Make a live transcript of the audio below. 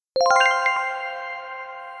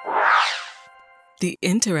The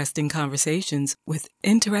Interesting Conversations with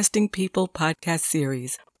Interesting People podcast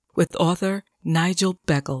series with author Nigel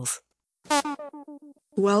Beckles.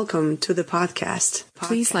 Welcome to the podcast.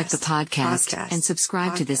 Please like the podcast and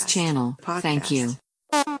subscribe to this channel. Thank you.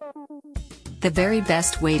 The very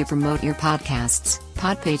best way to promote your podcasts.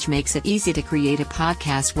 Podpage makes it easy to create a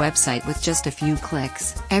podcast website with just a few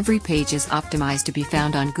clicks. Every page is optimized to be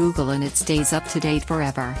found on Google and it stays up to date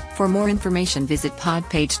forever. For more information, visit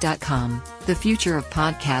podpage.com. The future of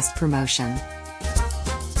podcast promotion.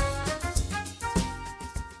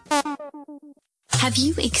 Have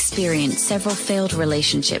you experienced several failed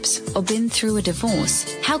relationships or been through a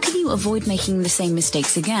divorce? How can you avoid making the same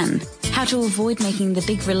mistakes again? How to avoid making the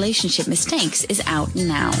big relationship mistakes is out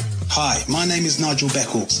now. Hi, my name is Nigel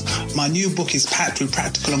Beckles. My new book is packed with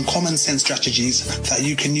practical and common sense strategies that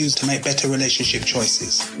you can use to make better relationship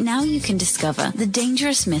choices. Now you can discover the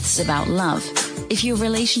dangerous myths about love. If your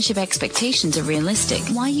relationship expectations are realistic,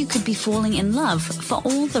 why you could be falling in love for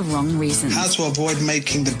all the wrong reasons. How to avoid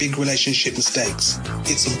making the big relationship mistakes.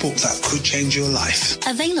 It's a book that could change your life.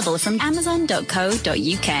 Available from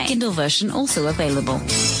Amazon.co.uk. Kindle version also available.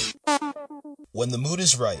 When the Mood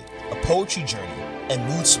is Right, A Poetry Journey and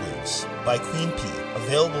Mood Swings by Queen P.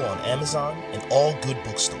 Available on Amazon and all good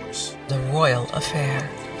bookstores. The Royal Affair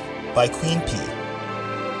by Queen P.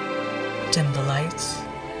 Dim the lights,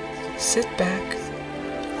 sit back,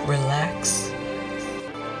 relax,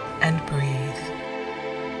 and breathe.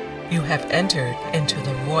 You have entered into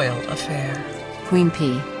the Royal Affair. Queen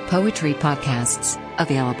P. Poetry podcasts.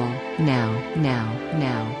 Available now.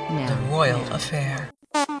 The Royal Affair.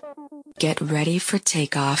 Get ready for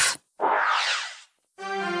takeoff.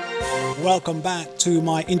 Welcome back to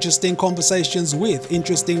my Interesting Conversations with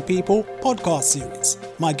Interesting People podcast series.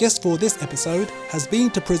 My guest for this episode has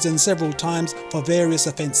been to prison several times for various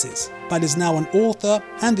offences, but is now an author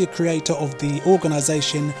and the creator of the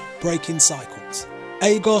organisation Breaking Cycles.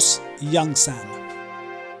 Agos Youngsam.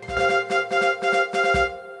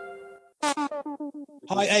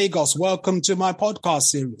 Hi Agos, welcome to my podcast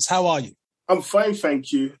series. How are you? I'm fine,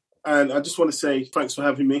 thank you. And I just want to say thanks for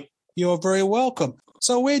having me. You're very welcome.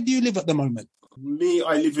 So where do you live at the moment? Me,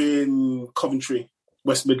 I live in Coventry,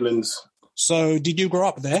 West Midlands. So did you grow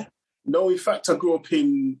up there? No, in fact, I grew up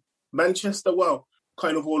in Manchester. Well,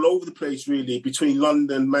 kind of all over the place, really, between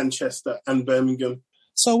London, Manchester and Birmingham.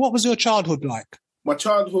 So what was your childhood like? My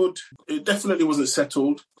childhood, it definitely wasn't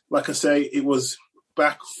settled. Like I say, it was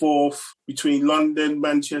back, forth between London,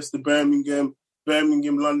 Manchester, Birmingham,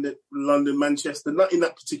 London, Manchester. Not in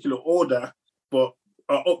that particular order, but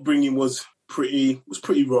our upbringing was pretty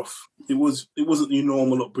rough. It wasn't your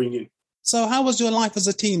normal upbringing. So how was your life as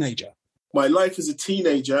a teenager? My life as a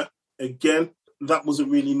teenager, again, that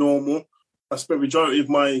wasn't really normal. I spent the majority of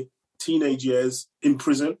my teenage years in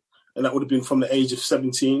prison, and that would have been from the age of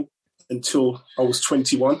 17 until I was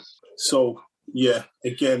 21. So, yeah,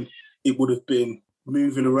 again, it would have been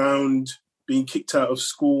moving around, being kicked out of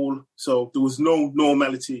school. So there was no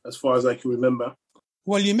normality as far as I can remember.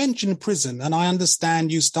 Well, you mentioned prison, and I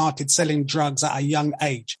understand you started selling drugs at a young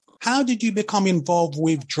age. How did you become involved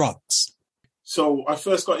with drugs? So I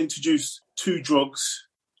first got introduced to drugs,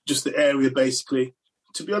 just the area basically.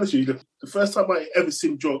 To be honest with you, the first time I ever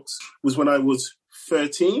seen drugs was when I was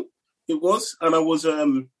 13. It was, and I was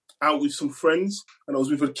out with some friends, and I was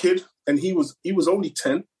with a kid, and he was only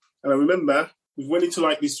 10. And I remember we went into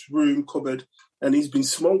like this room cupboard, and he's been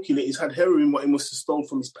smoking it. He's had heroin, what he must have stolen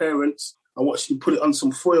from his parents. I watched him put it on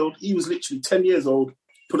some foil. He was literally 10 years old,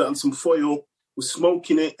 put it on some foil, was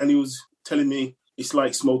smoking it, and he was telling me it's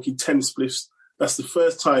like smoking 10 spliffs. That's the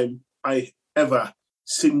first time I ever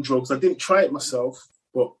seen drugs. I didn't try it myself,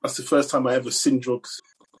 but that's the first time I ever seen drugs.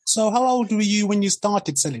 So how old were you when you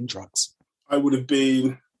started selling drugs? I would have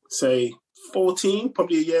been, say, 14,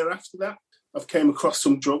 probably a year after that. I've came across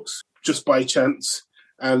some drugs just by chance,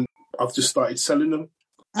 and I've just started selling them.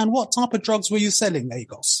 And what type of drugs were you selling,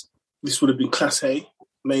 Agos? This would have been Class A,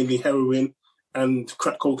 mainly heroin and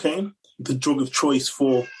crack cocaine, the drug of choice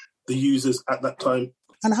for the users at that time.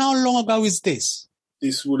 And how long ago is this?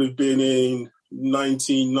 This would have been in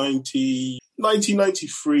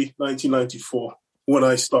 1993, 1994, when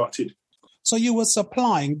I started. So you were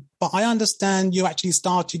supplying, but I understand you actually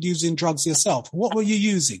started using drugs yourself. What were you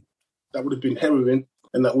using? That would have been heroin,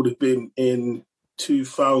 and that would have been in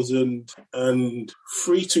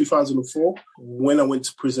 2003, 2004, when I went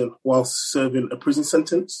to prison whilst serving a prison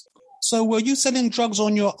sentence. So were you selling drugs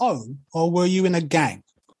on your own, or were you in a gang?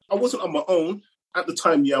 I wasn't on my own. At the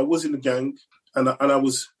time, I was in a gang, and I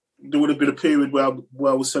was. There would have been a period where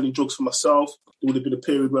I was selling drugs for myself. There would have been a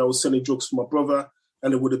period where I was selling drugs for my brother.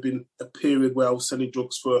 And there would have been a period where I was selling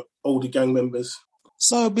drugs for older gang members.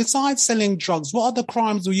 So besides selling drugs, what other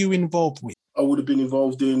crimes were you involved with? I would have been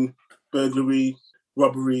involved in burglary,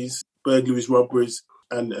 robberies,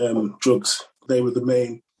 and drugs. They were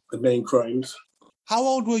the main crimes. How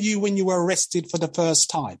old were you when you were arrested for the first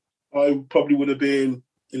time? I probably would have been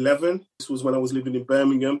 11. This was when I was living in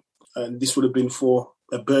Birmingham, and this would have been for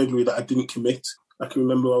a burglary that I didn't commit. I can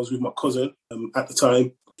remember I was with my cousin at the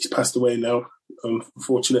time. He's passed away now,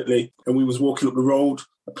 unfortunately. And we was walking up the road.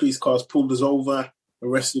 A police car pulled us over,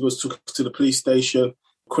 arrested us, took us to the police station,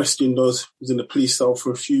 questioned us. Was in the police cell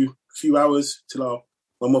for a few hours till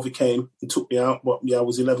my mother came and took me out. But yeah, I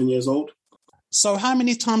was 11 years old. So how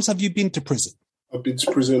many times have you been to prison? I've been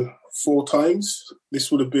to prison 4 times.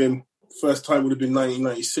 This would have been, first time would have been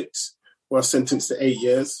 1996, where I was sentenced to 8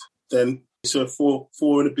 years. Then served 4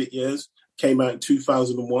 and a bit years, came out in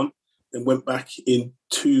 2001, then went back in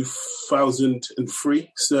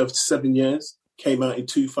 2003, served 7 years, came out in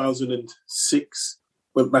 2006,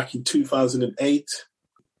 went back in 2008.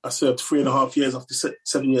 I served 3.5 years after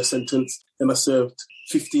 7-year sentence. Then I served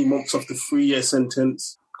 15 months after 3-year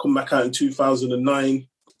sentence, come back out in 2009.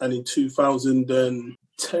 And in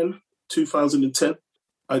 2010,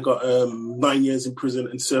 I got 9 years in prison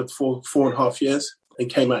and served 4.5 years and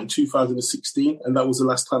came out in 2016. And that was the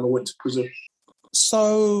last time I went to prison.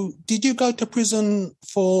 So did you go to prison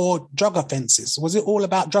for drug offences? Was it all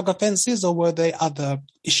about drug offences or were there other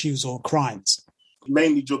issues or crimes?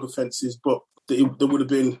 Mainly drug offences, but there would have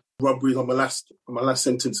been robberies on my last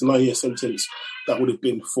sentence, a 9-year sentence. That would have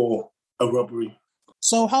been for a robbery.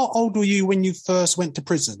 So how old were you when you first went to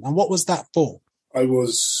prison and what was that for? I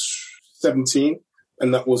was 17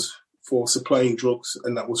 and that was for supplying drugs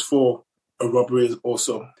and that was for a robbery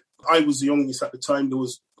also. I was the youngest at the time. There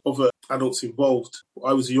was other adults involved.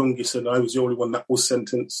 I was the youngest and I was the only one that was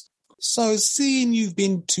sentenced. So seeing you've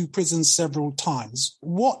been to prison several times,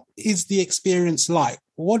 what is the experience like?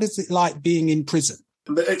 What is it like being in prison?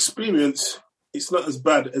 The experience, it's not as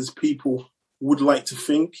bad as people would like to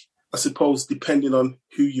think. I suppose depending on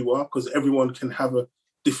who you are, because everyone can have a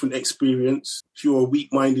different experience. If you're a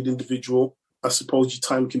weak-minded individual, I suppose your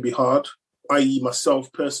time can be hard. I.e.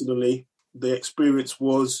 myself personally, the experience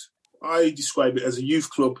was, I describe it as a youth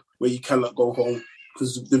club where you cannot go home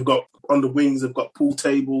because they've got, on the wings, they've got pool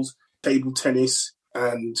tables, table tennis,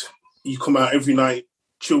 and you come out every night,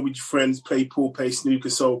 chill with your friends, play pool, play snooker.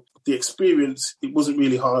 So the experience, it wasn't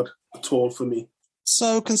really hard at all for me.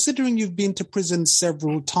 So considering you've been to prison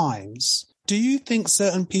several times, do you think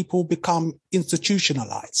certain people become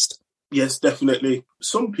institutionalized? Yes, definitely.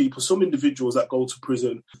 Some people, some individuals that go to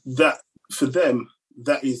prison, that for them,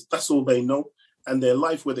 that's all they know. And their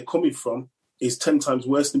life where they're coming from is 10 times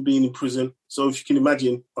worse than being in prison. So if you can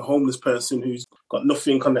imagine a homeless person who's got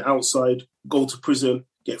nothing on the outside, go to prison,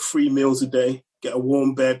 get 3 meals a day, get a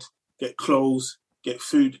warm bed, get clothes, get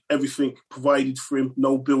food, everything provided for him,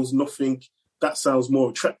 no bills, nothing. That sounds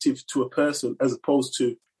more attractive to a person as opposed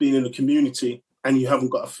to being in a community and you haven't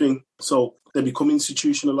got a thing. So they become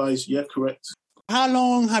institutionalized. Yeah, correct. How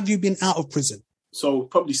long have you been out of prison? So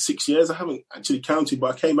probably 6 years. I haven't actually counted,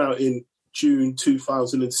 but I came out in June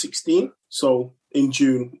 2016. So in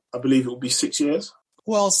June, I believe it will be 6 years.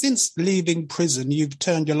 Well, since leaving prison, you've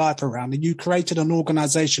turned your life around and you created an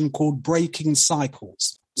organisation called Breaking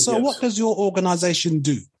Cycles. So Yes. What does your organisation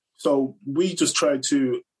do? So we just try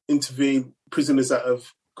to intervene prisoners that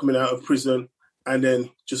have coming out of prison and then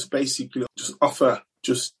just basically just offer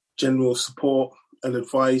just general support and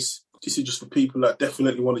advice. This is just for people that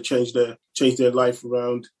definitely want to change their life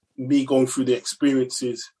around. Me going through the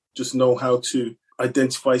experiences, just know how to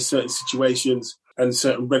identify certain situations and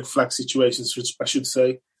certain red flag situations, which I should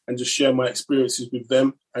say, and just share my experiences with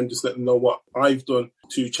them and just let them know what I've done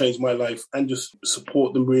to change my life and just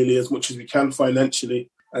support them really as much as we can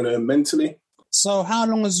financially and mentally. So how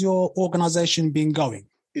long has your organisation been going?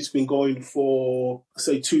 It's been going for,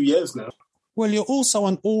 say, 2 years now. Well, you're also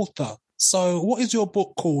an author. So what is your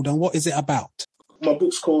book called and what is it about? My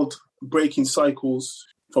book's called Breaking Cycles,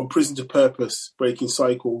 From Prison to Purpose, Breaking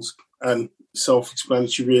Cycles, and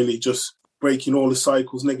self-explanatory really, just breaking all the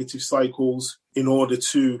cycles, negative cycles, in order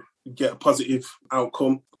to get a positive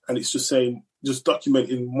outcome. And it's just saying, just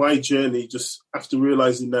documenting my journey, just after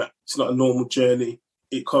realising that it's not a normal journey,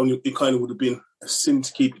 it kind of would have been a sin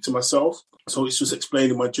to keep it to myself. So it's just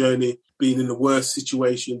explaining my journey, being in the worst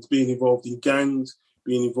situations, being involved in gangs,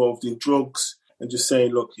 being involved in drugs, and just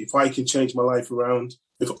saying, look, if I can change my life around,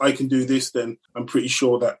 if I can do this, then I'm pretty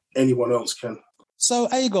sure that anyone else can. So,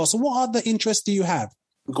 Agos, what other interests do you have?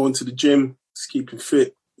 Going to the gym, just keeping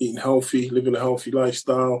fit, eating healthy, living a healthy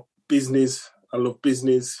lifestyle, business. I love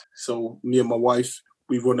business. So me and my wife,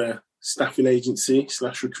 We run a staffing agency /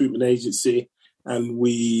 recruitment agency, and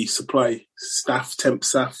we supply temp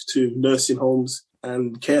staff to nursing homes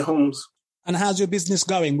and care homes. And how's your business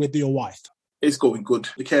going with your wife? It's going good.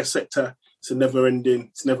 The care sector, it's never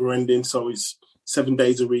ending. So it's 7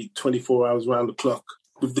 days a week, 24 hours around the clock.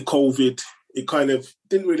 With the COVID, it kind of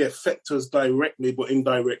didn't really affect us directly, but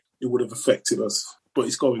indirect, it would have affected us. But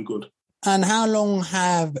it's going good. And how long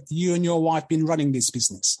have you and your wife been running this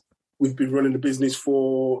business? We've been running the business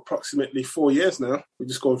for approximately 4 years now. We're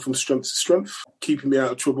just going from strength to strength, keeping me out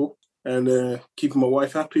of trouble and keeping my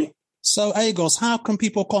wife happy. So, Agos, how can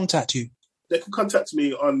people contact you? They can contact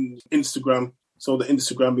me on Instagram. So the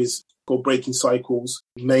Instagram is called Breaking Cycles,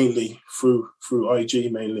 mainly through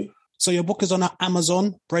IG mainly. So your book is on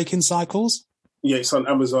Amazon, Breaking Cycles? Yeah, it's on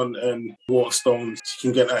Amazon and Waterstones.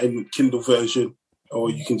 You can get that in Kindle version, or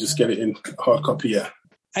you can just get it in hard copy, yeah.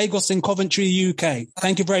 Agos in Coventry, UK.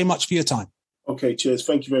 Thank you very much for your time. Okay, cheers.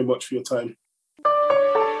 Thank you very much for your time.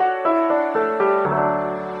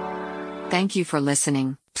 Thank you for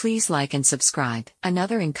listening. Please like and subscribe.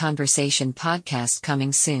 Another In Conversation podcast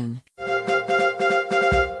coming soon.